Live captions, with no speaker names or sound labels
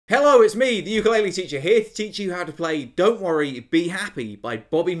Hello, it's me, the ukulele teacher, here to teach you how to play Don't Worry, Be Happy by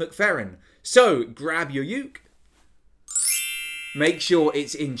Bobby McFerrin. So, grab your uke, make sure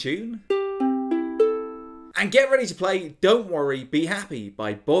it's in tune, and get ready to play Don't Worry, Be Happy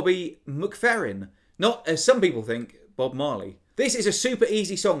by Bobby McFerrin. Not, as some people think, Bob Marley. This is a super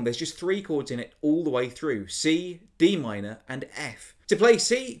easy song. There's just 3 chords in it all the way through. C, D minor, and F. To play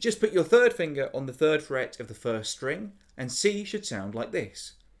C, just put your 3rd finger on the 3rd fret of the 1st string, and C should sound like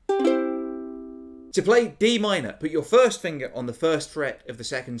this. To play D minor, put your 1st finger on the 1st fret of the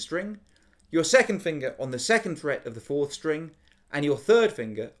 2nd string, your 2nd finger on the 2nd fret of the 4th string, and your 3rd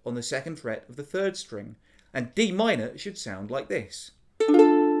finger on the 2nd fret of the 3rd string. And D minor should sound like this.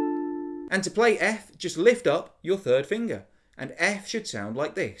 And to play F, just lift up your 3rd finger, and F should sound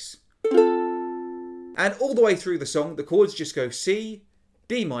like this. And all the way through the song, the chords just go C,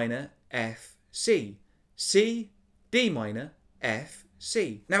 D minor, F, C. C, D minor, F,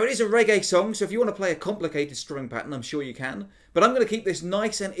 C. Now, it is a reggae song, so if you want to play a complicated strumming pattern, I'm sure you can. But I'm going to keep this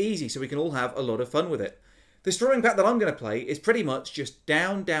nice and easy so we can all have a lot of fun with it. The strumming pattern that I'm going to play is pretty much just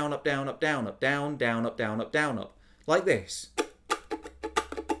down, down, up, down, up, down, up, down, down, up, down, up, down, up. Like this.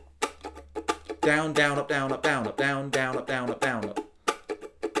 Down, down, up, down, up, down, up, down, down, up, down, up, down, up.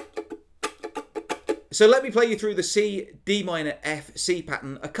 So let me play you through the C, D minor, F, C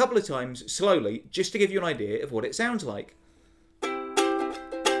pattern a couple of times slowly, just to give you an idea of what it sounds like.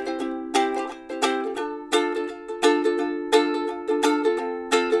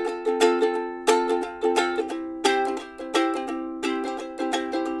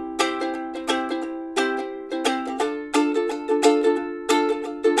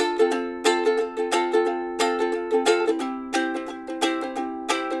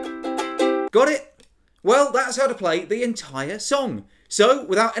 Got it? Well, that's how to play the entire song. So,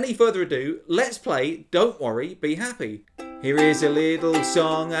 without any further ado, let's play Don't Worry, Be Happy. Here is a little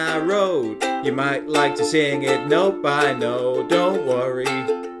song I wrote. You might like to sing it note by note. Don't worry,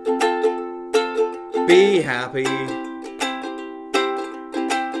 be happy.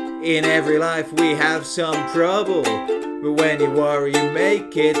 In every life we have some trouble, but when you worry you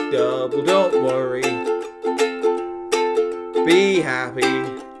make it double. Don't worry, be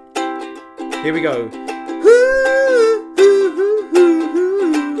happy. Here we go.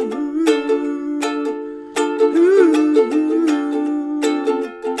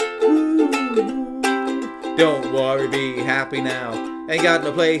 Don't worry, be happy now. Ain't got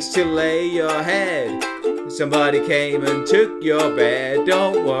no place to lay your head. Somebody came and took your bed.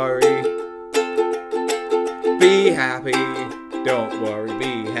 Don't worry, be happy. Don't worry,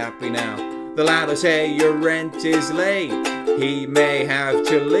 be happy now. The landlord say your rent is late. He may have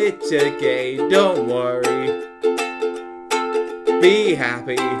to litigate. Don't worry, be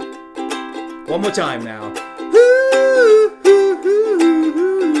happy. One more time now.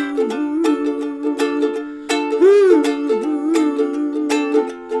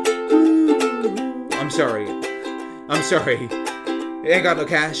 I'm sorry. Ain't got no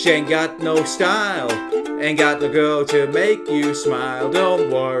cash, ain't got no style. Ain't got no girl to make you smile. Don't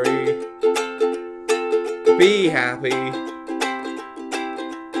worry, be happy.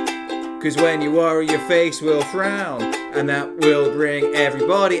 'Cause when you worry your face will frown, and that will bring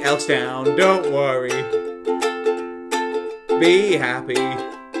everybody else down. Don't worry, be happy.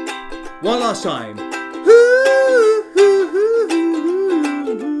 One last time.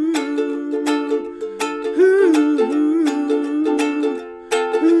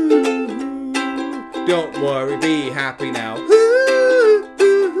 Don't worry, be happy now.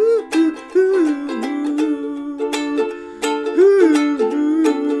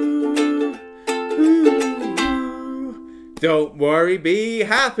 Don't worry, be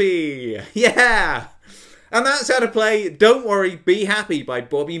happy. Yeah! And that's how to play Don't Worry, Be Happy by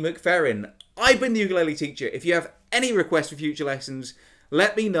Bobby McFerrin. I've been the ukulele teacher. If you have any requests for future lessons,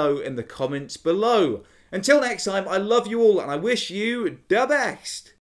 let me know in the comments below. Until next time, I love you all and I wish you the best.